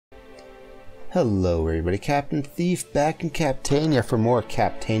Hello everybody, Captain Thief back in Captania for more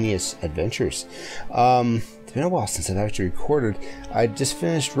Captania's adventures. It's been a while since I've actually recorded. I just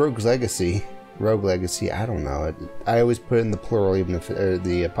finished Rogue Legacy, I don't know. I always put it in the plural, even if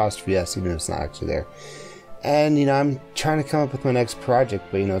the apostrophe S, even if it's not actually there. And, you know, I'm trying to come up with my next project,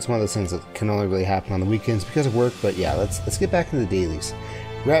 but, you know, it's one of those things that can only really happen on the weekends because of work. But yeah, let's get back into the dailies.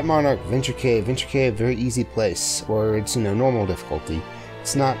 We're at Monarch, Venture Cave, very easy place, or it's, you know, normal difficulty.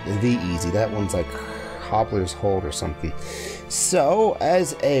 It's not the easy, that one's like Hobbler's Hold or something. So,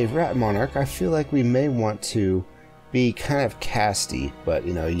 as a Rat Monarch, I feel like we may want to be kind of casty, but,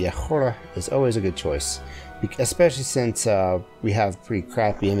 you know, Jehora is always a good choice. Especially since we have pretty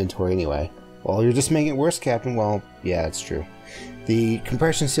crappy inventory anyway. Well, you're just making it worse, Captain. Well, yeah, that's true. The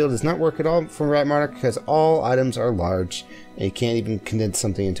compression seal does not work at all for Rat Monarch because all items are large, and you can't even condense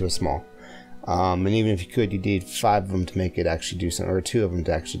something into a small. And even if you could, you need 5 of them to make it actually do something, or 2 of them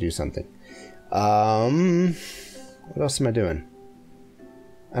to actually do something. What else am I doing?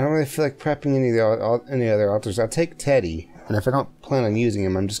 I don't really feel like prepping any other altars. I'll take Teddy, and if I don't plan on using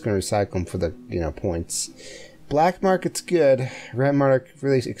him, I'm just going to recycle him for the, you know, points. Black Market's good. Rat Monarch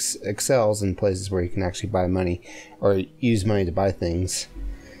really excels in places where you can actually buy money, or use money to buy things.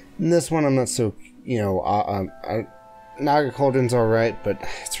 And this one, I'm not so, you know, Naga Cauldron's alright, but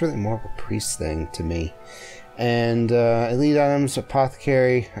it's really more of a priest thing to me. And elite items,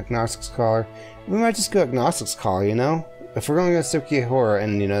 Apothecary, Agnostic Scholar. We might just go Agnostic Scholar, you know? If we're going to go stick Jehora,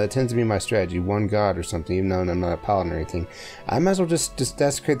 and you know, that tends to be my strategy, one god or something, even though I'm not a paladin or anything, I might as well just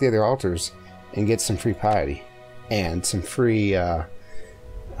desecrate the other altars and get some free piety. And some free, what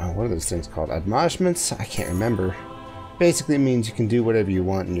are those things called? Admonishments? I can't remember. Basically, it means you can do whatever you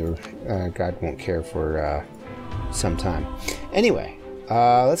want and your god won't care for some time. Anyway,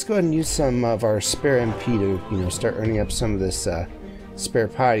 let's go ahead and use some of our spare MP to, you know, start earning up some of this spare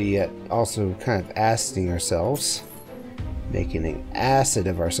piety, yet also kind of aciding ourselves. Making an acid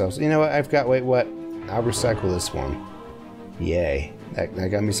of ourselves. You know what? I've got, wait, what? I'll recycle this one. Yay. That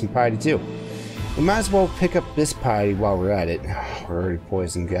got me some piety too. We might as well pick up this piety while we're at it. We're already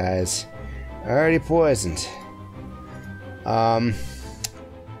poisoned, guys. Already poisoned.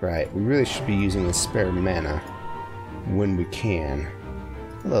 Right. We really should be using the spare mana when we can.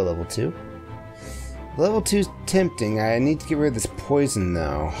 Hello, level 2. Level 2's tempting. I need to get rid of this poison,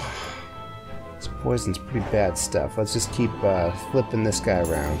 though. This poison's pretty bad stuff. Let's just keep flipping this guy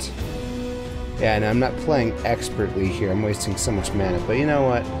around. Yeah, and I'm not playing expertly here. I'm wasting so much mana, but you know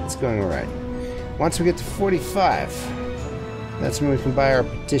what? It's going alright. Once we get to 45, that's when we can buy our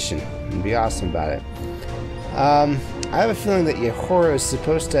petition and be awesome about it. I have a feeling that Jehora is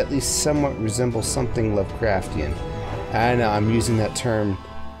supposed to at least somewhat resemble something Lovecraftian. I know I'm using that term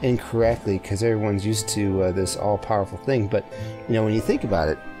incorrectly because everyone's used to this all-powerful thing, but you know, when you think about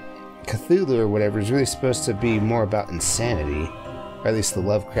it, Cthulhu or whatever is really supposed to be more about insanity, or at least the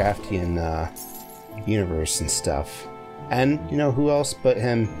Lovecraftian universe and stuff. And you know, who else but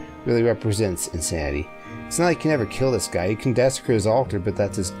him really represents insanity? It's not like you can ever kill this guy. You can desecrate his altar, but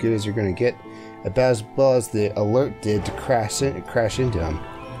that's as good as you're going to get, about as well as the alert did to crash into him.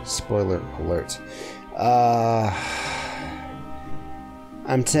 Spoiler alert.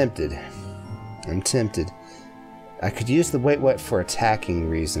 I'm tempted. I could use the wait what for attacking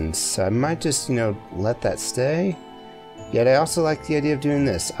reasons, so I might just, you know, let that stay. Yet I also like the idea of doing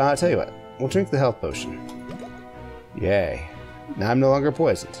this. I'll tell you what, we'll drink the health potion. Yay. Now I'm no longer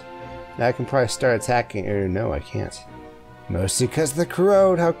poisoned. Now I can probably start attacking, or no, I can't. Mostly because of the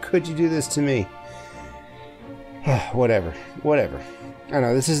corrode. How could you do this to me? Whatever. I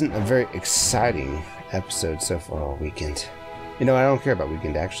know, this isn't a very exciting episode so far all weekend. You know, I don't care about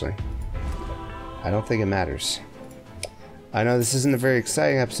weekend, actually. I don't think it matters. I know this isn't a very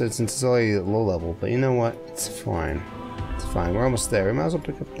exciting episode since it's only low level, but you know what? It's fine. It's fine. We're almost there. We might as well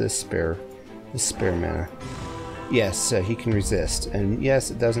pick up this spare mana. Yes, he can resist. And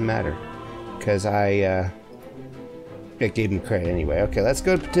yes, it doesn't matter. Because I gave him credit anyway. Okay, let's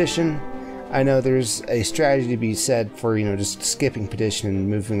go to petition. I know there's a strategy to be said for, you know, just skipping petition and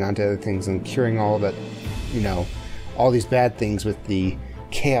moving on to other things and curing all that, you know, all these bad things with the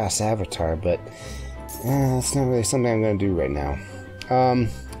Chaos Avatar, but that's not really something I'm going to do right now.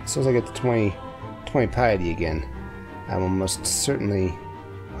 As soon as I get to 20 piety again, I will most certainly...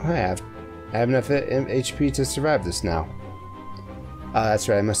 I have enough HP to survive this now. That's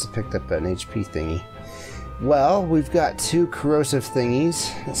right, I must have picked up an HP thingy. Well, we've got 2 corrosive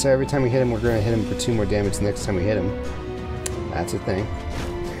thingies, so every time we hit him, we're going to hit him for 2 more damage the next time we hit him. That's a thing.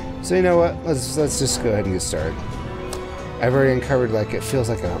 So you know what? Let's just go ahead and get started. I've already uncovered, like, it feels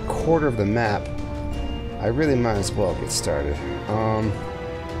like a quarter of the map. I really might as well get started.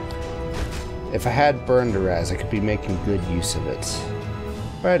 If I had burned Raz, I could be making good use of it.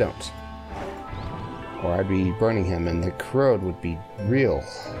 But I don't. Or I'd be burning him, and the corrode would be real.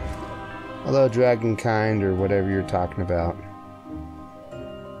 Although dragonkind, or whatever you're talking about.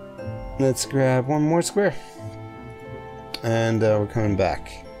 Let's grab one more square. And we're coming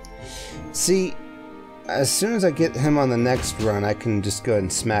back. See, as soon as I get him on the next run, I can just go ahead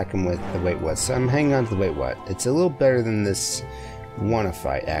and smack him with the wait what. So I'm hanging on to the wait what. It's a little better than this wanna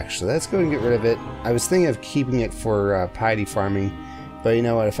fight, actually. Let's go ahead and get rid of it. I was thinking of keeping it for piety farming, but you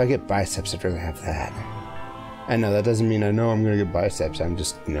know what? If I get biceps, I'd rather have that. I know that doesn't mean I know I'm gonna get biceps. I'm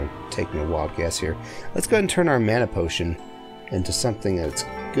just, you know, taking a wild guess here. Let's go ahead and turn our mana potion into something that it's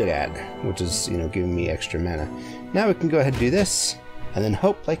good at, which is, you know, giving me extra mana. Now we can go ahead and do this, and then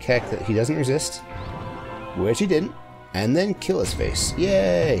hope like heck that he doesn't resist, which he didn't, and then kill his face.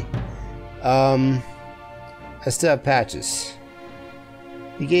 Yay! I still have patches.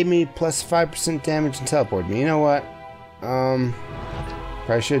 He gave me plus 5% damage and teleported me. You know what?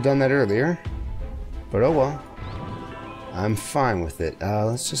 Probably should have done that earlier, but oh well. I'm fine with it.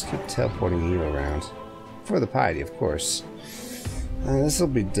 Let's just keep teleporting you around. For the piety, of course. This will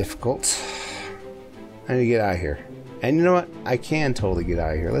be difficult. I need to get out of here. And you know what? I can totally get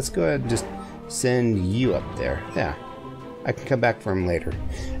out of here. Let's go ahead and just send you up there. Yeah. I can come back for him later.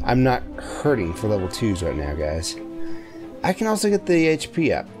 I'm not hurting for level 2s right now, guys. I can also get the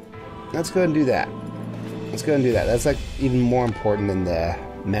HP up. Let's go ahead and do that. Let's go ahead and do that. That's like even more important than the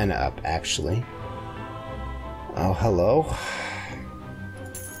mana up, actually. Oh, hello.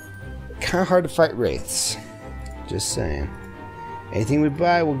 Kind of hard to fight wraiths. Just saying. Anything we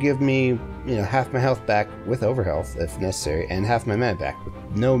buy will give me, you know, half my health back with overhealth if necessary, and half my mana back with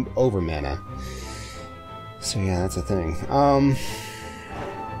no over mana. So yeah, that's a thing.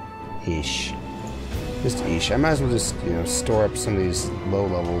 Eesh. Just eesh. I might as well just, you know, store up some of these low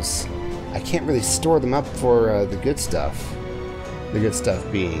levels. I can't really store them up for the good stuff. The good stuff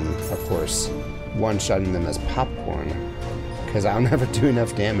being, of course, one-shotting them as popcorn. Because I'll never do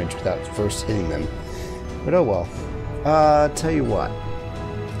enough damage without first hitting them. But oh well. Tell you what.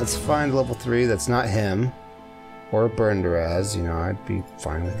 Let's find level 3 that's not him. Or Burned Raz. You know, I'd be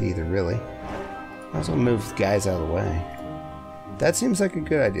fine with either, really. Might as well move guys out of the way. That seems like a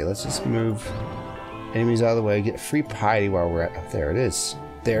good idea. Let's just move enemies out of the way. Get free piety while we're at... Oh, there it is.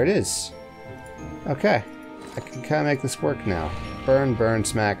 There it is. Okay. I can kind of make this work now. Burn, burn,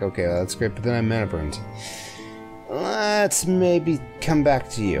 smack. Okay, well, that's great, but then I'm mana burned. Let's maybe come back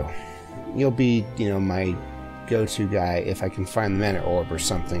to you. You'll be, you know, my go-to guy if I can find the mana orb or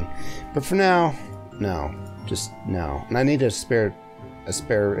something. But for now, no. Just no. And I need a spare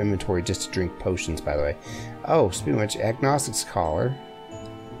inventory just to drink potions, by the way. Oh, speaking of which, Agnostic's Collar.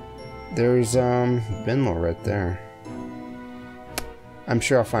 There's Binlor right there. I'm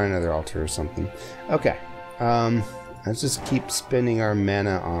sure I'll find another altar or something. Okay. Let's just keep spending our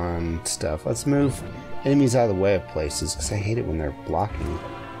mana on stuff. Let's move enemies out of the way of places, because I hate it when they're blocking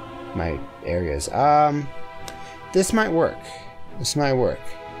my areas. This might work. This might work.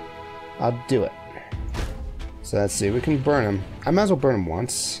 I'll do it. So let's see. We can burn them. I might as well burn them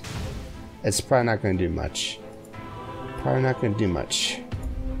once. It's probably not going to do much. Probably not going to do much.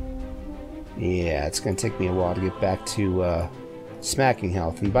 Yeah, it's going to take me a while to get back to smacking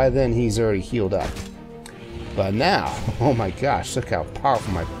health, and by then he's already healed up. But now, oh my gosh, look how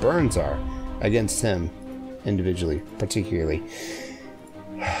powerful my burns are against him individually, particularly.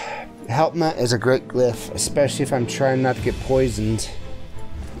 Help Mat is a great glyph, especially if I'm trying not to get poisoned.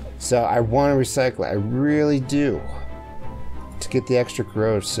 So I want to recycle it, I really do, to get the extra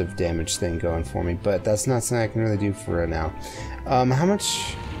corrosive damage thing going for me, but that's not something I can really do for right now. How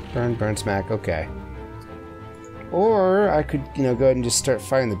much? Burn, burn, smack, okay. Or I could, you know, go ahead and just start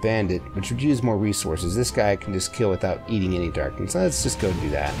fighting the bandit, which would use more resources. This guy I can just kill without eating any darkness. So let's just go and do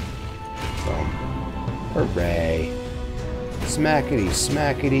that. Boom. Hooray. Smackety,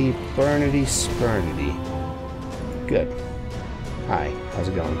 smackety, burnity, spurnity. Good. Hi, how's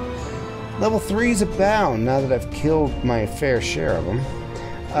it going? Level 3s abound now that I've killed my fair share of them.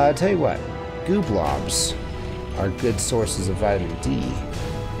 Tell you what, goo blobs are good sources of vitamin D,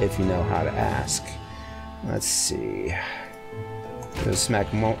 if you know how to ask. Let's see. Go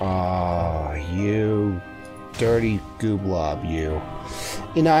smack more. Oh, you dirty goo blob, you.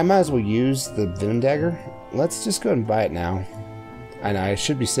 You know, I might as well use the Venom Dagger. Let's just go ahead and buy it now. I know, I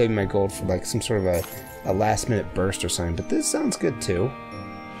should be saving my gold for like some sort of a last minute burst or something, but this sounds good too.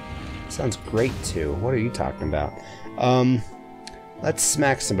 Sounds great too. What are you talking about? Let's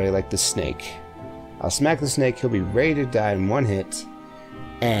smack somebody like the snake. I'll smack the snake, he'll be ready to die in one hit.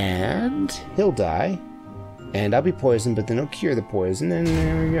 And he'll die. And I'll be poisoned, but then I'll cure the poison, and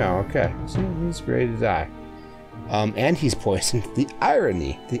there we go. Okay, so he's ready to die. And he's poisoned. The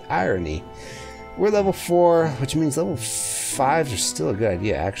irony. The irony. We're level 4, which means level 5s are still a good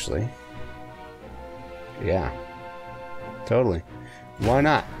idea, actually. Yeah. Totally. Why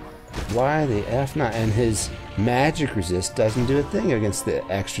not? Why the F not? And his magic resist doesn't do a thing against the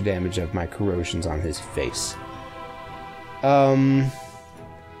extra damage of my corrosions on his face.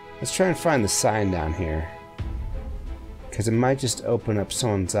 Let's try and find the sign down here. Because it might just open up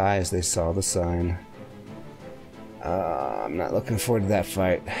someone's eye as they saw the sign. I'm not looking forward to that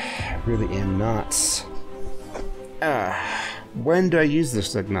fight. I really am not. When do I use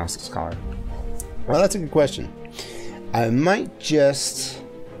this Agnostic Scholar? Well, that's a good question. I might just...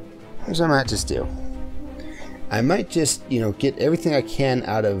 Here's what I might just do. I might just, you know, get everything I can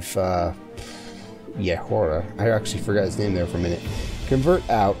out of Jehora. I actually forgot his name there for a minute. Convert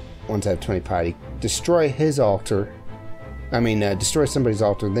out once I have 20 piety. Destroy his altar. I mean, destroy somebody's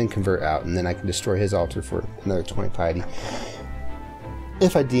altar, then convert out, and then I can destroy his altar for another 20 piety.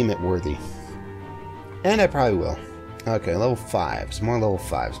 If I deem it worthy. And I probably will. Okay, level 5s. More level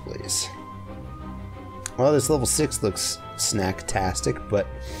 5s, please. Well, this level 6 looks snacktastic, but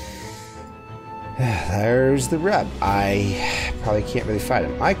there's the rub. I probably can't really fight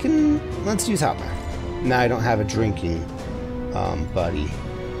him. I can... Let's use Hot Bath. Now I don't have a drinking buddy.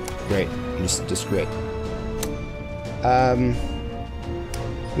 Great. Just great. We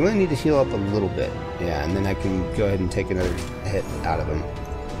only need to heal up a little bit. Yeah, and then I can go ahead and take another hit out of him.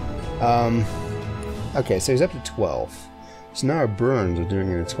 Okay, so he's up to 12. So now our burns are doing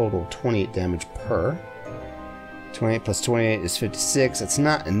a total of 28 damage per. 28 plus 28 is 56. That's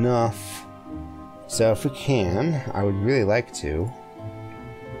not enough. So if we can, I would really like to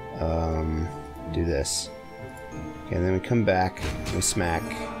do this. Okay, and then we come back, we smack.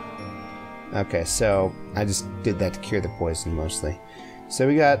 Okay, so I just did that to cure the poison mostly. So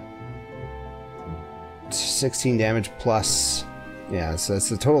we got 16 damage plus, yeah, so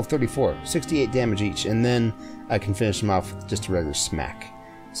that's a total of 34. 68 damage each, and then I can finish them off with just a regular smack.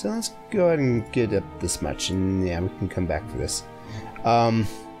 So let's go ahead and get up this much, and yeah, we can come back for this.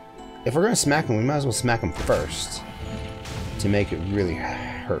 If we're going to smack him, we might as well smack him first to make it really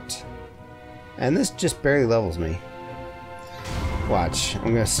hurt. And this just barely levels me. Watch,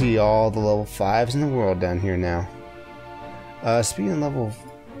 I'm going to see all the level 5s in the world down here now. Speaking of level...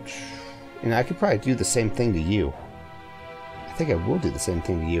 You know, I could probably do the same thing to you. I think I will do the same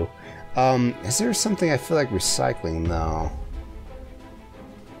thing to you. Is there something I feel like recycling, though?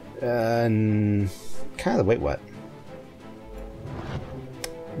 Kind of, wait, what?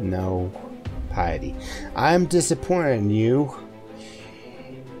 No piety. I'm disappointed in you.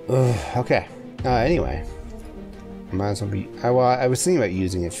 Ugh, okay. Anyway. Might as well be... well, I was thinking about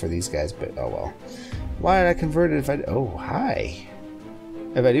using it for these guys, but oh well. Why did I convert it if I... Oh, hi.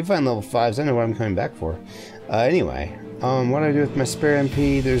 If I do find level 5s, I know what I'm coming back for. Anyway. What do I do with my spare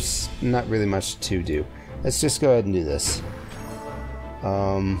MP? There's not really much to do. Let's just go ahead and do this.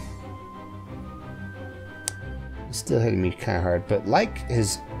 Still hitting me kind of hard, but like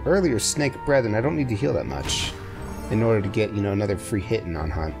his earlier snake brethren, I don't need to heal that much in order to get, you know, another free hit in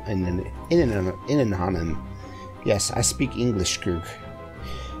on him. Yes, I speak English, Groog.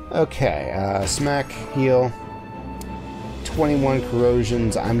 Okay, smack, heal. 21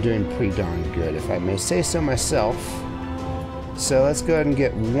 corrosions. I'm doing pretty darn good, if I may say so myself. So let's go ahead and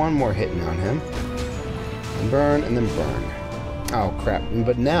get one more hitting on him. Burn, and then burn. Oh, crap.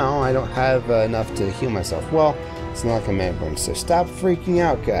 But now I don't have enough to heal myself. Well, it's not like a man burn, so stop freaking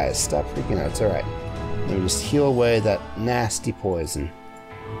out, guys. Stop freaking out. It's alright. Let me just heal away that nasty poison.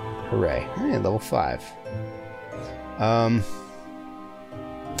 Hooray. Hey, level 5. I'm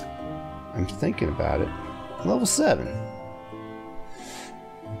thinking about it. Level 7.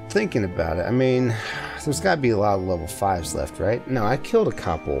 Thinking about it. I mean, there's got to be a lot of level 5s left, right? No, I killed a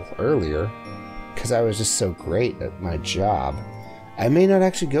couple earlier because I was just so great at my job. I may not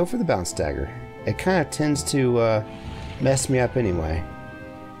actually go for the bounce dagger. It kind of tends to mess me up anyway.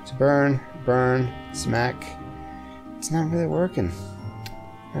 So burn, burn, smack. It's not really working.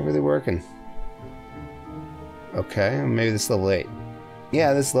 Not really working. Okay, maybe this level 8.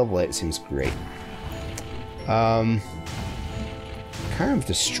 Yeah, this level 8 seems great. Kind of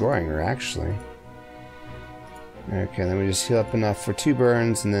destroying her, actually. Okay, then we just heal up enough for 2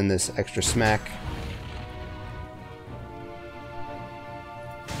 burns, and then this extra smack.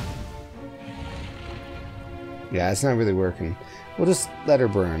 Yeah, it's not really working. We'll just let her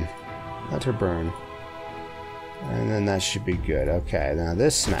burn. Let her burn. And then that should be good. Okay, now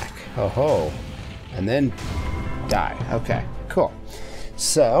this smack. Ho ho. And then die. Okay, cool.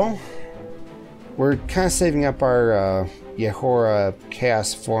 So, we're kind of saving up our Jehora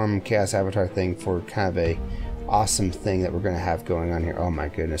Chaos Form, Chaos Avatar thing for kind of a awesome thing that we're going to have going on here. Oh my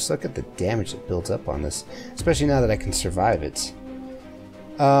goodness, look at the damage that builds up on this, especially now that I can survive it.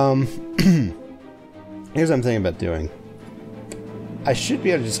 Here's what I'm thinking about doing. I should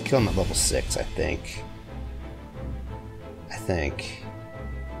be able to just kill him at level 6, I think.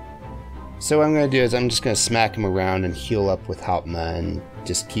 So what I'm going to do is I'm just going to smack him around and heal up with Hauptma and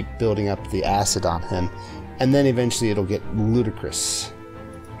just keep building up the acid on him. And then eventually it'll get ludicrous.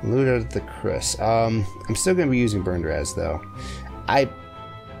 Ludicrous. I'm still going to be using Burned Res though. I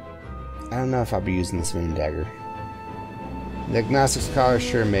don't know if I'll be using this Wind Dagger. The Agnostic Scholar,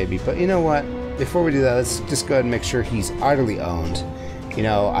 sure, maybe. But you know what? Before we do that, let's just go ahead and make sure he's utterly owned. You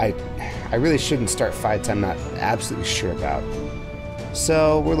know, I really shouldn't start fights I'm not absolutely sure about.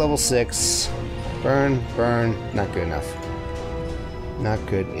 So, we're level 6. Burn, not good enough. Not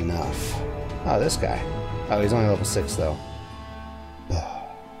good enough. Oh, this guy. Oh, he's only level 6, though.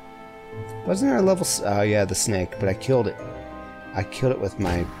 Wasn't there a level... Oh, yeah, the snake, but I killed it. I killed it with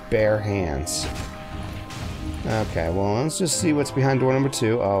my bare hands. Okay, well, let's just see what's behind door number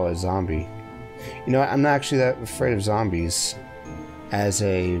 2. Oh, a zombie. You know what? I'm not actually that afraid of zombies as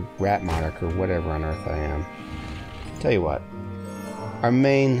a rat monarch or whatever on earth I am. Tell you what. Our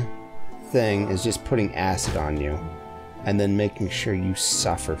main thing is just putting acid on you and then making sure you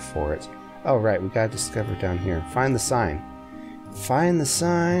suffer for it. Oh, right. We got to discover down here. Find the sign. Find the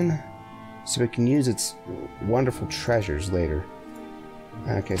sign so we can use its wonderful treasures later.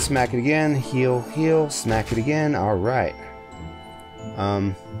 Okay, smack it again. Heal, heal. Smack it again. All right.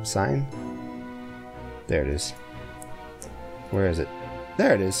 Sign? There it is. Where is it?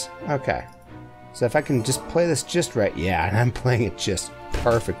 There it is. Okay. So if I can just play this just right. Yeah, and I'm playing it just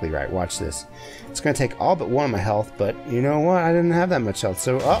perfectly right. Watch this. It's going to take all but 1 of my health, but you know what? I didn't have that much health.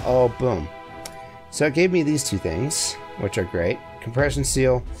 So, uh-oh, boom. So it gave me these 2 things, which are great. Compression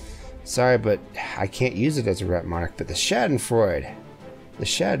Seal. Sorry, but I can't use it as a rat monarch. But the Schadenfreude. The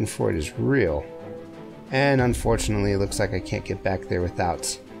Schadenfreude is real. And unfortunately, it looks like I can't get back there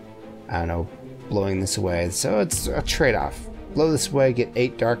without, I don't know, blowing this away. So it's a trade-off. Blow this away, get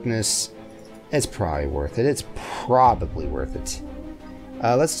 8 darkness. It's probably worth it. It's probably worth it.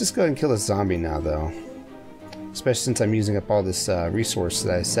 Let's just go ahead and kill this zombie now, though. Especially since I'm using up all this resource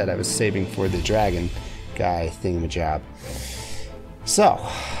that I said I was saving for the dragon guy thingamajab. So,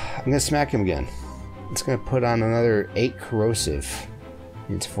 I'm going to smack him again. It's going to put on another 8 corrosive.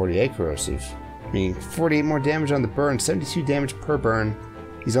 It's 48 corrosive. Meaning 48 more damage on the burn, 72 damage per burn.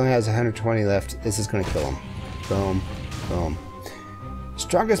 He only has 120 left. This is going to kill him. Boom. Boom.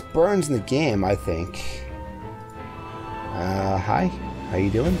 Strongest burns in the game, I think. Hi. How you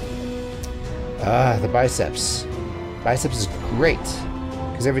doing? The biceps. Biceps is great.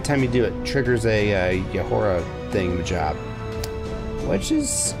 Because every time you do it, triggers a Jehora thingamajab. Which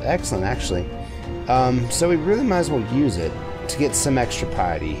is excellent, actually. So we really might as well use it to get some extra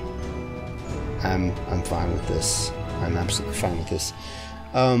piety. I'm fine with this. I'm absolutely fine with this.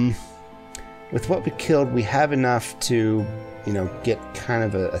 With what we killed, we have enough to, you know, get kind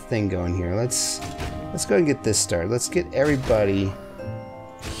of a thing going here. Let's go and get this started. Let's get everybody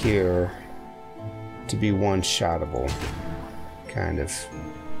here to be one-shottable, kind of.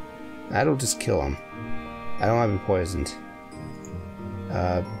 That'll just kill him. I don't have him poisoned.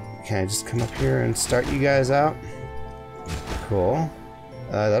 Can I just come up here and start you guys out? Cool.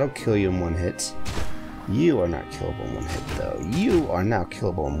 That'll kill you in 1 hit. You are not killable in 1 hit, though. You are now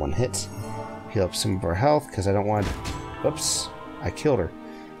killable in 1 hit. Heal up some of our health, because I don't want... Whoops. I killed her.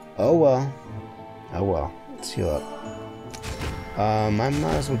 Oh, well. Oh, well. Let's heal up. I might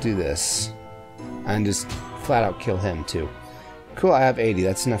as well do this. And just flat out kill him, too. Cool, I have 80.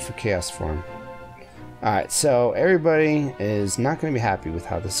 That's enough for Chaos Form. Alright, so everybody is not going to be happy with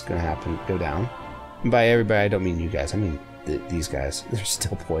how this is going to go down. And by everybody, I don't mean you guys. I mean these guys. They're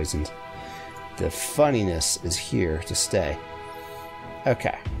still poisoned. The funniness is here to stay.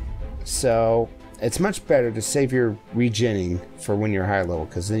 Okay. So, it's much better to save your regenning for when you're higher level,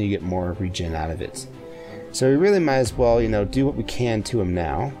 because then you get more regen out of it. So we really might as well, you know, do what we can to him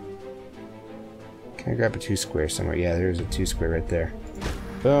now. Can I grab a 2 square somewhere? Yeah, there's a 2 square right there.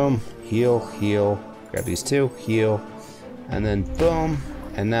 Boom. Heal, heal. Grab these 2. Heal. And then boom.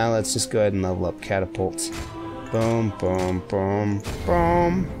 And now let's just go ahead and level up catapults. Boom, boom, boom,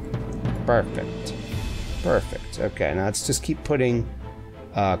 boom. Perfect. Perfect. Okay, now let's just keep putting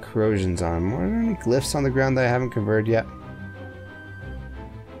corrosions on. Are there any glyphs on the ground that I haven't converted yet?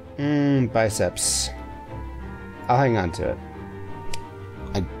 Biceps. I'll hang on to it.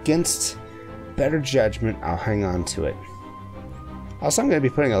 Against better judgment, I'll hang on to it. Also, I'm going to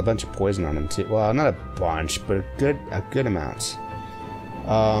be putting a bunch of poison on him too. Well, not a bunch, but a good amount.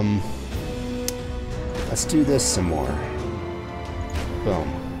 Let's do this some more. Boom.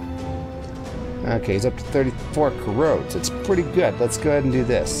 Okay, he's up to 34 corrodes. It's pretty good. Let's go ahead and do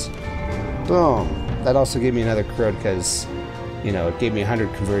this. Boom. That also gave me another corrode because, you know, it gave me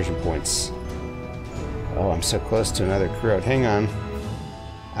 100 conversion points. Oh, I'm so close to another corrode. Hang on.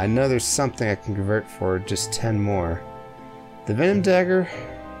 I know there's something I can convert for just 10 more. The venom dagger?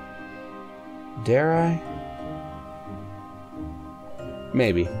 Dare I?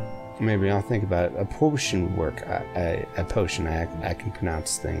 Maybe. Maybe I'll think about it. A potion would work. A potion. I can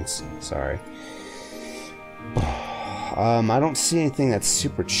pronounce things. Sorry. I don't see anything that's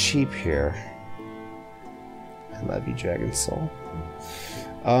super cheap here. I love you, Dragon Soul.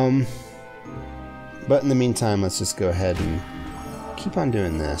 But in the meantime, let's just go ahead and keep on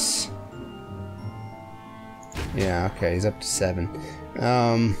doing this. Yeah, okay, he's up to 7.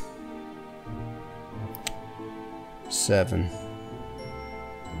 7.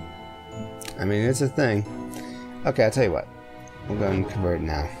 I mean, it's a thing. Okay, I'll tell you what. I'm going to convert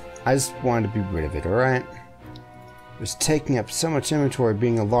now. I just wanted to be rid of it, alright? It was taking up so much inventory,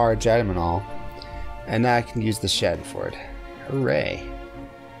 being a large item and all. And now I can use the shed for it. Hooray.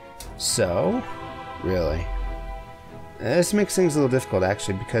 So, really. This makes things a little difficult,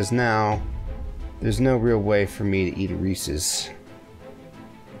 actually, because now there's no real way for me to eat a Reese's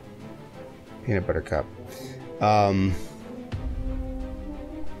peanut butter cup.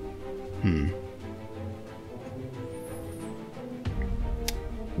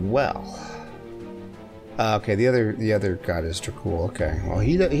 Well. Okay, the other god is Dracul. Okay, well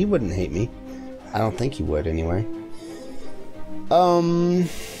he wouldn't hate me. I don't think he would anyway. I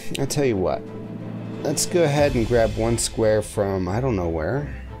tell you what. Let's go ahead and grab 1 square from I don't know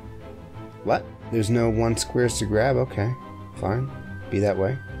where. What? There's no 1 squares to grab? Okay, fine. Be that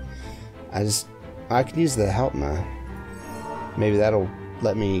way. I could use the help now. Maybe that'll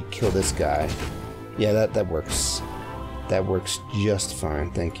let me kill this guy. Yeah, that works. That works just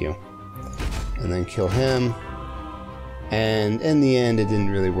fine, thank you. And then kill him. And in the end, it didn't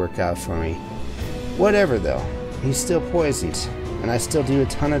really work out for me. Whatever, though. He's still poisoned. And I still do a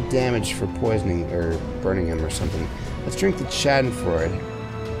ton of damage for poisoning or burning him or something. Let's drink the Schadenfreude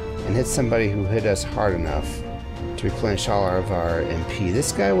and hit somebody who hit us hard enough to replenish all of our MP.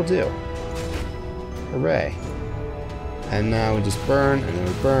 This guy will do. Hooray. And now we just burn, and then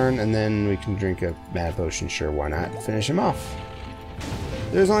we burn, and then we can drink a mana potion. Sure, why not? Finish him off.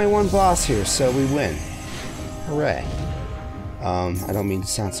 There's only 1 boss here, so we win. Hooray. I don't mean to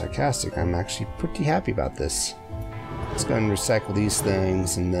sound sarcastic. I'm actually pretty happy about this. Let's go and recycle these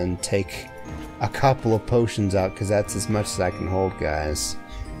things, and then take a couple of potions out, because that's as much as I can hold, guys.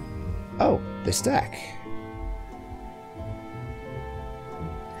 Oh, they stack.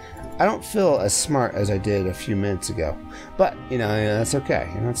 I don't feel as smart as I did a few minutes ago. But, you know, that's okay.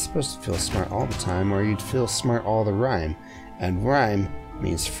 You're not supposed to feel smart all the time, or you'd feel smart all the rhyme. And rhyme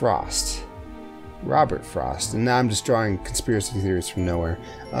means Frost. Robert Frost. And now I'm just drawing conspiracy theories from nowhere.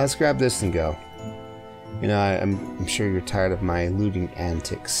 Let's grab this and go. You know, I'm sure you're tired of my looting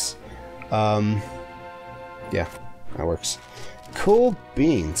antics. Yeah, that works. Cool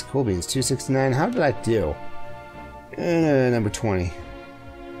beans. Cool beans. 269. How did I do? Number 20.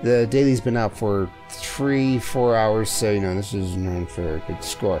 The daily's been out for 3-4 hours, so, you know, this is known for a good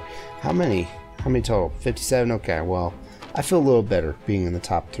score. How many? How many total? 57? Okay, well, I feel a little better being in the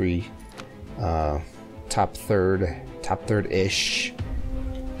top 3, top third-ish.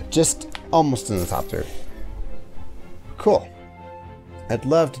 Just almost in the top third. Cool. I'd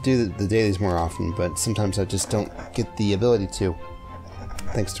love to do the dailies more often, but sometimes I just don't get the ability to,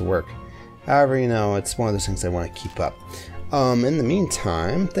 thanks to work. However, you know, it's one of those things I want to keep up. In the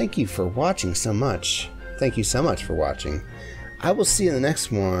meantime, thank you for watching so much. Thank you so much for watching. I will see you in the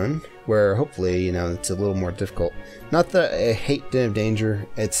next one, where hopefully, you know, it's a little more difficult. Not that I hate Den of Danger.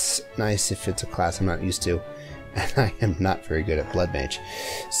 It's nice if it's a class I'm not used to. And I am not very good at Blood Mage.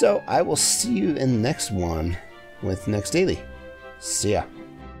 So, I will see you in the next one with next daily. See ya.